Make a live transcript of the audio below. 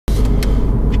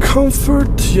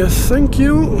Comfort, yes, thank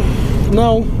you.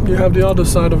 Now you have the other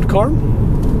side of the car,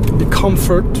 the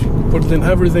comfort. Put in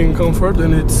everything in comfort,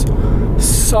 and it's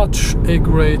such a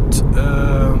great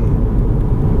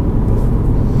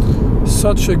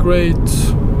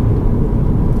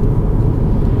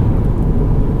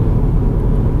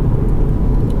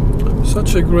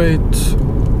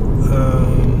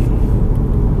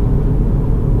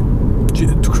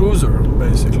cruiser,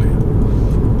 basically.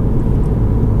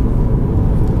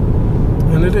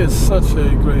 And it is such a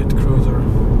great cruiser.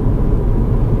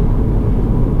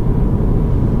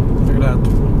 Look at that.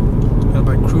 Got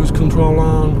my cruise control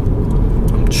on.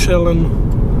 I'm chilling.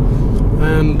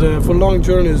 And for long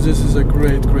journeys, this is a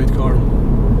great car.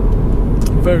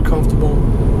 Very comfortable.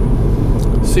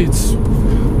 Seats.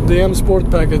 The Msport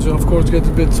package, of course, gets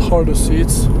a bit harder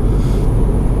seats,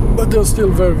 but they're still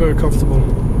very comfortable.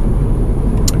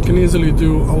 I can easily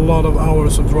do a lot of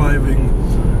hours of driving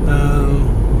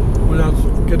without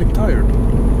getting tired,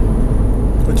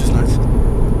 which is nice.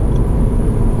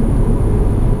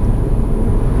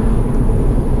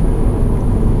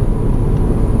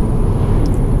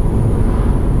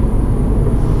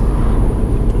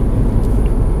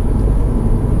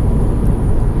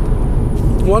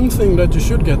 One thing that you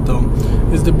should get though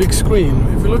is the big screen.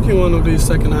 If you're looking at one of these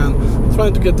second-hand, try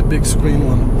to get the big screen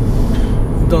one.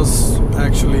 It does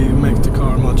actually make the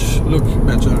car look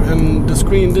better. And this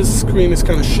screen is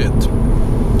kind of shit.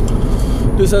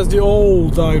 This has the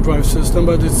old iDrive system,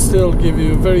 but it still gives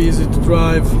you very easy to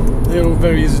drive,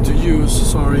 very easy to use.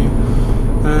 Sorry.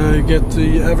 You get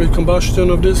the average combustion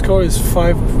of this car is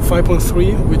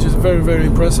 5.3, which is very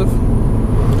impressive.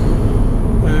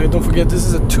 Don't forget, this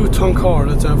is a 2-ton car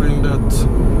that's averaging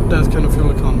that kind of fuel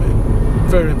economy.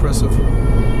 Very impressive.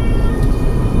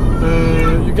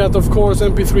 You got, of course,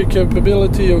 MP3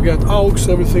 capability. You got AUX.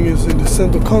 Everything is in the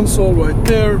center console right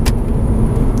there.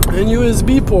 And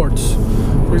USB ports.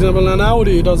 For example, an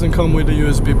Audi doesn't come with a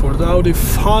USB port. The Audi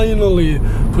finally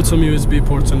put some USB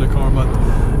ports in the car, but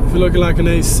if you're looking like an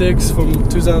A6 from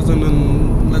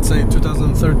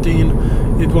 2013,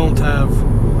 it won't have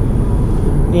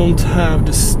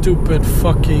the stupid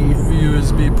fucking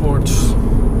USB ports,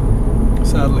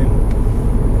 sadly.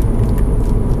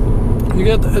 You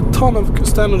get a ton of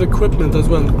standard equipment as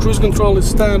well. Cruise control is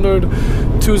standard,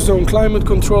 2-zone climate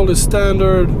control is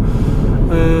standard,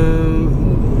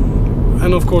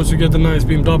 and of course you get the nice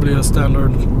BMW as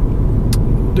standard.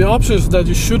 The options that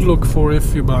you should look for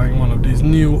if you're buying one of these,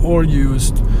 new or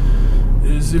used,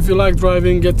 is if you like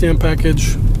driving, get the M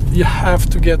package. You have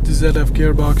to get the ZF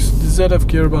gearbox. The ZF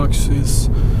gearbox is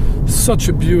such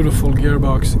a beautiful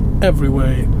gearbox every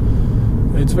way.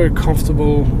 It's very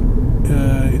comfortable.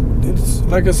 It's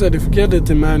like I said, if you get it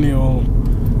in manual,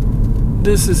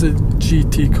 this is a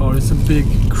GT car. It's a big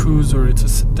cruiser. It's a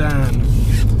sedan.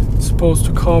 It's supposed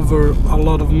to cover a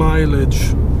lot of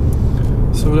mileage.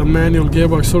 So the manual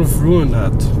gearbox sort of ruined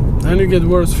that. And you get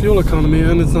worse fuel economy,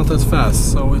 and it's not as fast.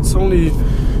 So it's only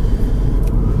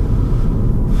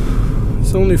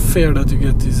fair that you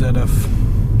get the ZF.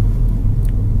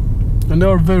 And they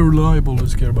are very reliable,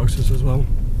 these gearboxes as well.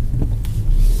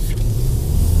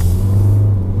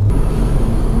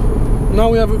 Now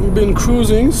we have been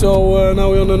cruising, so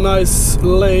now we're on a nice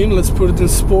lane. Let's put it in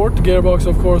sport. Gearbox,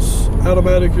 of course,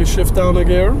 automatically shift down a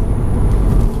gear.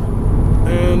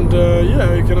 And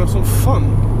yeah, you can have some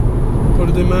fun. Put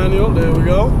it in manual, there we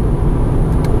go.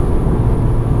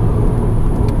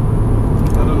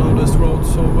 I don't know this road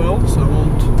so well, so I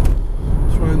won't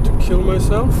try to kill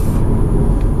myself.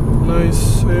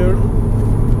 Nice here.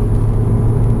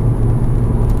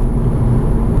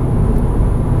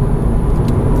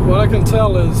 What I can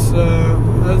tell is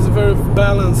it has a very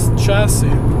balanced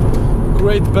chassis,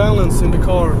 great balance in the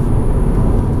car.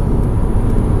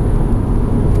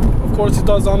 Of course it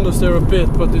does understeer a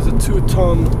bit, but it's a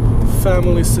 2-ton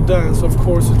family sedan, so of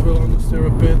course it will understeer a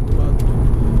bit, but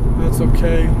that's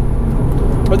okay.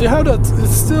 But you have that,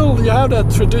 it's still, you have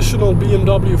that traditional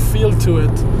BMW feel to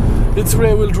it. It's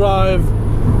rear-wheel drive,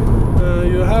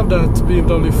 you have that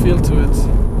BMW feel to it,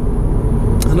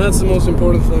 and that's the most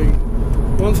important thing.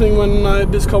 One thing, when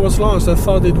this car was launched, I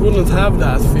thought it wouldn't have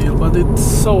that feel, but it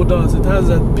so does. It has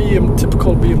that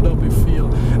typical BMW feel.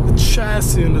 The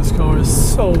chassis in this car is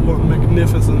so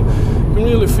magnificent. You can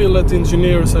really feel that the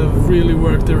engineers have really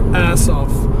worked their ass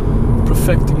off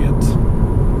perfecting it,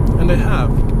 and they have.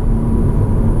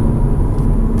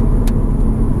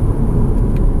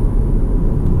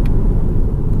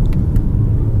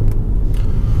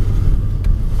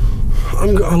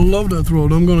 I love that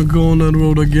road. I'm gonna go on that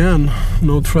road again.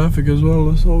 No traffic as well.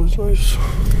 That's always nice.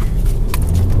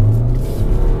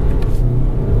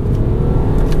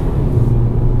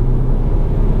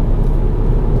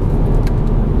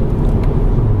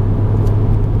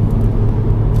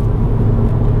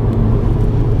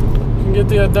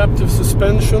 the adaptive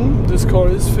suspension. This car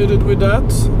is fitted with that.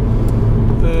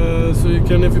 So you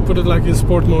can, if you put it like in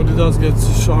sport mode, it does get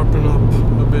sharpened up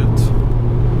a bit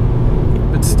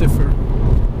stiffer.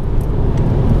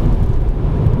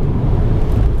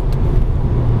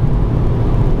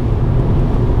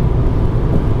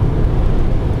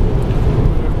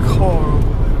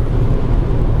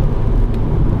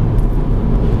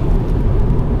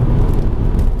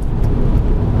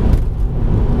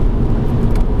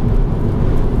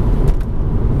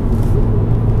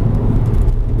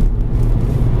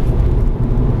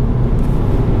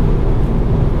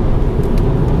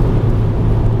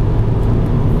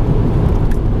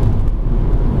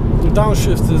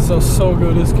 Downshifters are so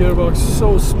good. This gearbox is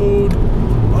so smooth.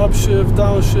 Upshift,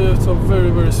 downshift are very,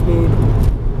 very smooth.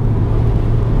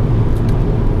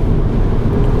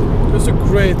 Just a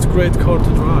great car to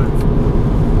drive.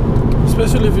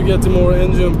 Especially if you get the more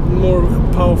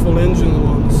powerful engine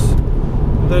ones.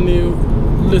 Then you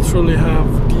literally have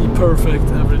the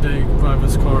perfect everyday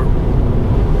driver's car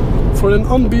for an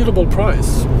unbeatable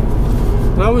price.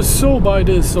 And I would so buy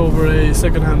this over a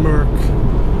second-hand Merc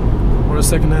or a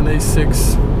second-hand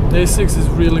A6. The A6 is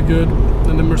really good,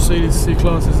 and the Mercedes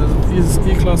C-Class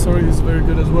E-Class is very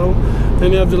good as well.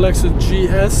 Then you have the Lexus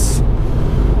GS,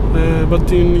 but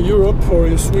in Europe, or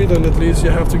in Sweden at least, you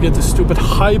have to get the stupid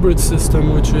hybrid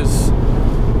system, which is,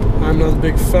 I'm not a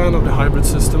big fan of the hybrid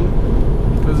system,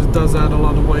 because it does add a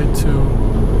lot of weight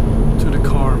to the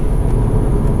car.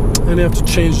 And you have to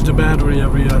change the battery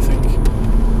every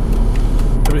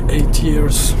 8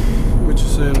 years, which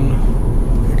is an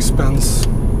expense.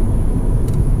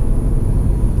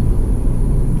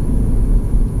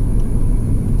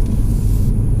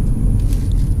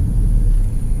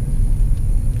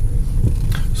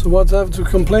 So what I have to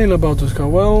complain about this car?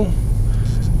 Well,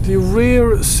 the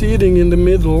rear seating in the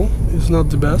middle is not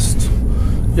the best.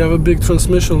 You have a big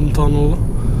transmission tunnel,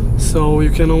 so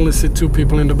you can only sit 2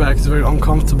 people in the back. It's very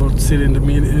uncomfortable to sit in the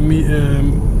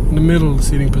middle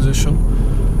seating position.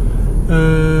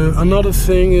 Another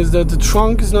thing is that the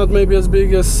trunk is not maybe as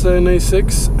big as an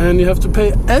A6, and you have to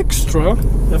pay extra.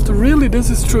 You have to really, this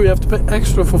is true, you have to pay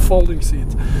extra for folding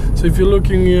seat. So if you're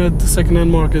looking at the second-hand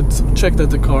market, check that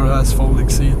the car has folding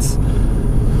seats.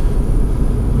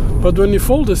 But when you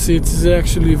fold the seats, it's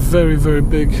actually very, very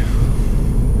big.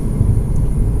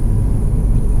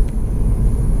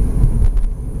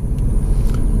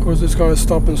 Of course, this car is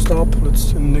stop and stop.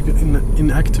 Let's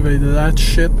inactivate that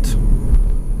shit.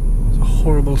 It's a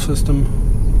horrible system.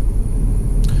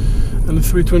 And the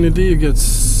 320D gets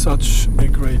such a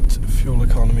great fuel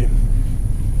economy.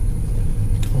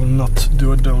 I will not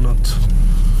do a donut.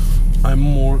 I'm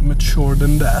more mature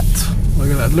than that. Look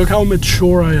at that. Look how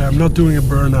mature I am. Not doing a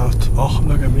burnout. Oh,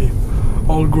 look at me.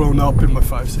 All grown up in my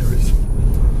 5 Series.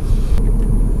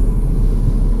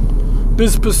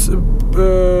 This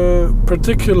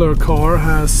particular car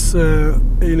has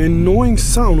an annoying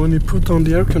sound when you put on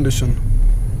the air condition.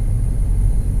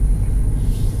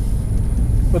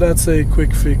 But that's a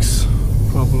quick fix,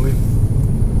 probably.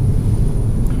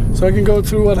 So I can go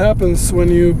through what happens when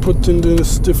you put in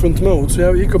this different modes. You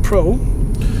have Eco Pro.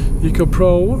 Eco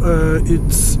Pro,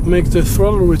 it makes the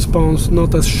throttle response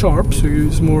not as sharp, so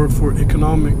it's more for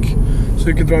economic, so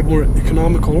you can drive more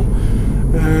economical.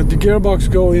 The gearbox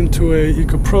go into a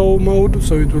Eco Pro mode,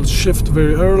 so it will shift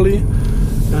very early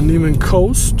and even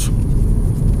coast.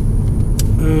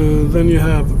 Then you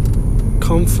have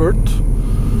Comfort.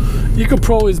 Eco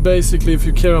Pro is basically, if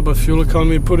you care about fuel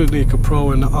economy, put it in Eco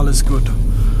Pro and all is good.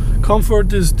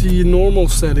 Comfort is the normal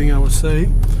setting, I would say,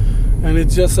 and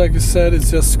it's just like I said, it's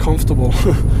just comfortable.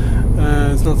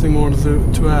 It's nothing more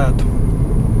to add.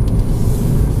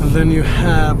 And then you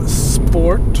have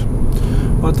Sport.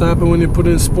 What happens when you put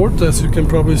in Sport Test, you can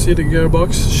probably see the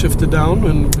gearbox shifted down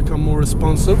and become more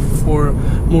responsive for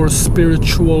more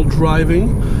spiritual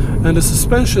driving, and the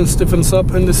suspension stiffens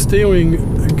up and the steering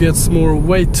gets more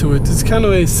weight to it. It's kind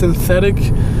of a synthetic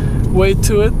weight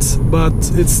to it,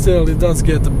 but it does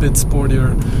get a bit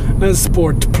sportier. And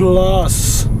Sport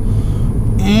Plus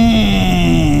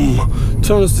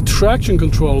turns the traction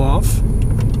control off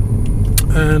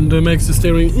and makes the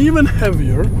steering even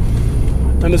heavier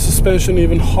and the suspension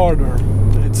even harder,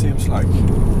 it seems like.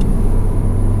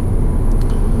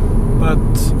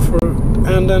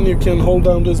 And then you can hold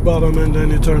down this button and then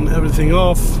you turn everything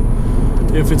off.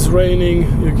 If it's raining,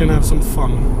 you can have some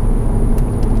fun.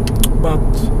 But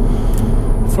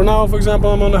for now, for example,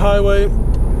 I'm on the highway,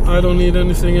 I don't need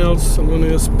anything else. I'm gonna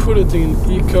just put it in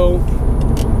Eco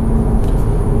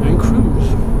and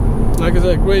cruise. Like I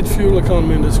said, great fuel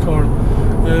economy in this car.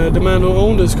 The man who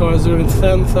owned this car has driven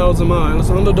 10,000 miles.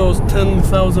 Under those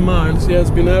 10,000 miles, he has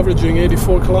been averaging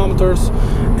 84 kilometers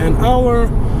an hour,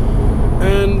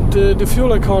 and the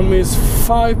fuel economy is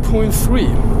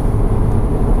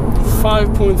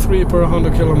 5.3 per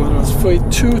 100 kilometers. For a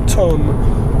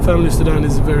 2-ton family sedan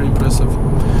is very impressive.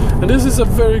 And this is a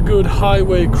very good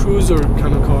highway cruiser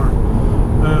kind of car.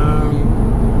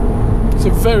 It's a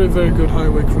very, very good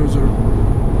highway cruiser.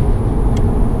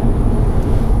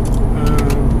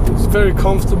 It's very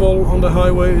comfortable on the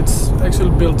highway. It's actually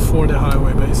built for the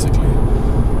highway, basically.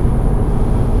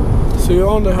 So you're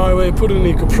on the highway, put in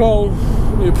Eco Pro,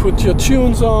 you put your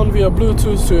tunes on via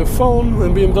Bluetooth to your phone,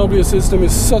 and BMW system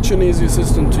is such an easy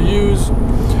system to use.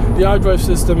 The iDrive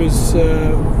system is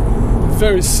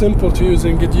very simple to use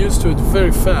and get used to it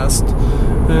very fast.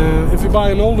 If you buy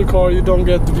an older car, you don't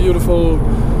get the beautiful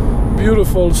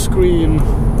screen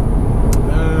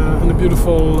and the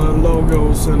beautiful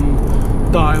logos and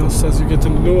dials as you get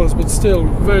in the new ones, but still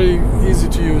very easy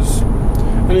to use.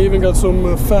 And you even got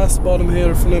some fast bottom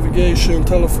here for navigation,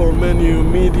 telephone, menu,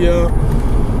 media.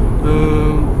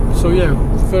 So yeah,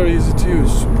 very easy to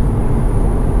use.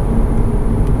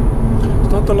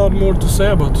 There's not a lot more to say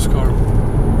about this car.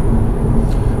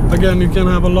 Again, you can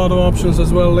have a lot of options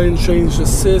as well: lane change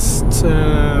assist,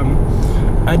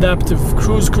 adaptive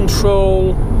cruise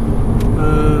control.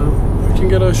 You can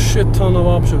get a shit ton of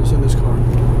options in this car.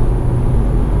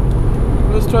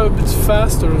 Let's try a bit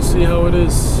faster and see how it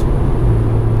is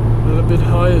at a bit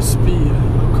higher speed,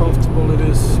 how comfortable it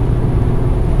is.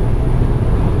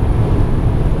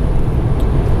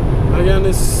 Again,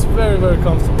 it's very, very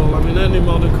comfortable. I mean, any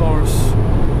modern cars,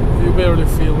 you barely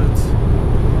feel it.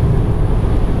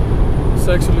 It's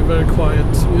actually very quiet.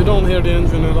 You don't hear the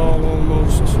engine at all,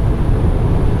 almost.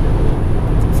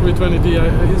 320D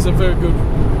is a very good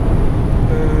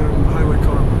highway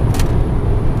car.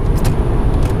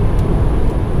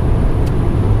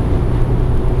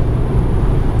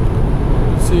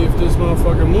 Let's see if this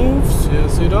motherfucker moves.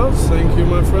 Yes, he does. Thank you,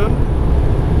 my friend.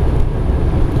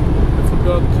 I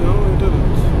forgot. No, he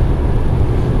didn't.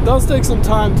 It does take some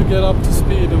time to get up to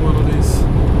speed in one of these.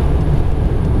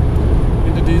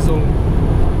 In the diesel.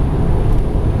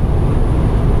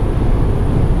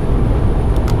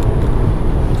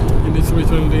 In the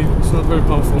 320D, it's not very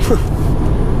powerful.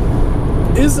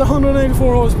 Is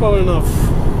 184 horsepower enough?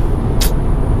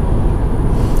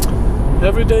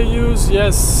 Everyday use,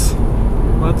 yes.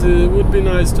 But it would be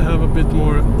nice to have a bit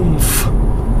more oomph,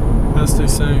 as they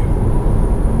say.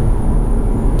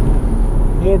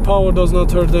 More power does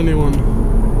not hurt anyone.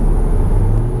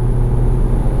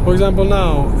 For example,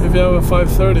 now, if you have a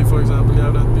 530, for example, you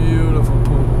have that beautiful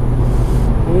pull.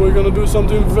 Oh, we're gonna do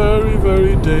something very,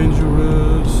 very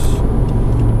dangerous.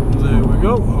 There we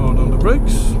go, hard on the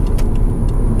brakes.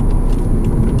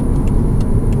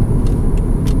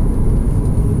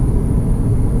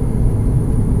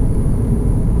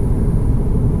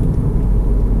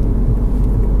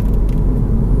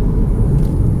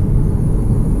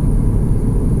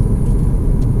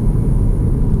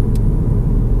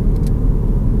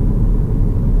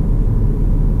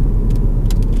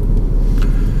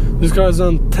 This car's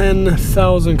done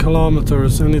 10,000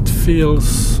 kilometers and it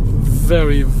feels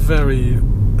very, very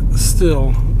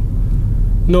still.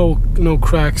 No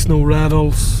cracks, no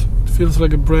rattles. It feels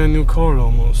like a brand new car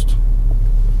almost.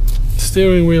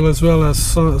 Steering wheel as well has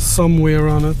some wear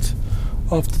on it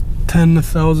after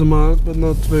 10,000 miles, but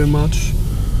not very much.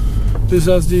 This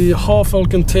has the half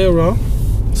Alcantara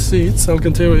seats.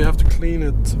 Alcantara, you have to clean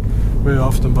it very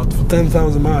often, but for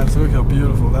 10,000 miles, look how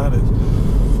beautiful that is.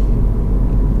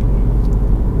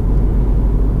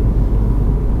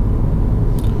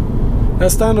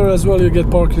 As standard as well, you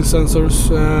get parking sensors.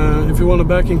 If you want a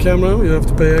backing camera, you have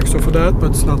to pay extra for that,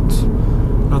 but it's not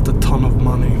a ton of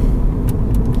money.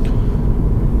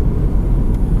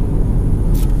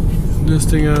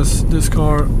 This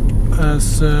car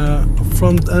has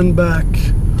front and back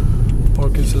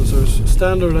parking sensors.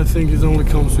 Standard, I think, it only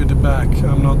comes with the back.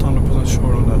 I'm not 100%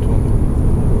 sure on that one.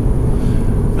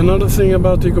 Another thing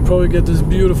about the Eco Pro, you get this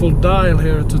beautiful dial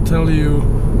here to tell you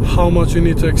how much you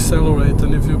need to accelerate,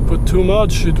 and if you put too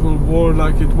much, it will warn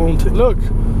like it won't. Look,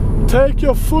 take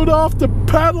your foot off the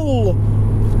pedal,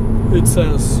 it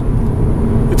says.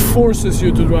 It forces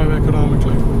you to drive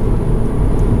economically.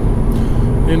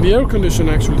 And the air condition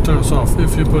actually turns off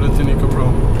if you put it in Eco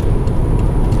Pro.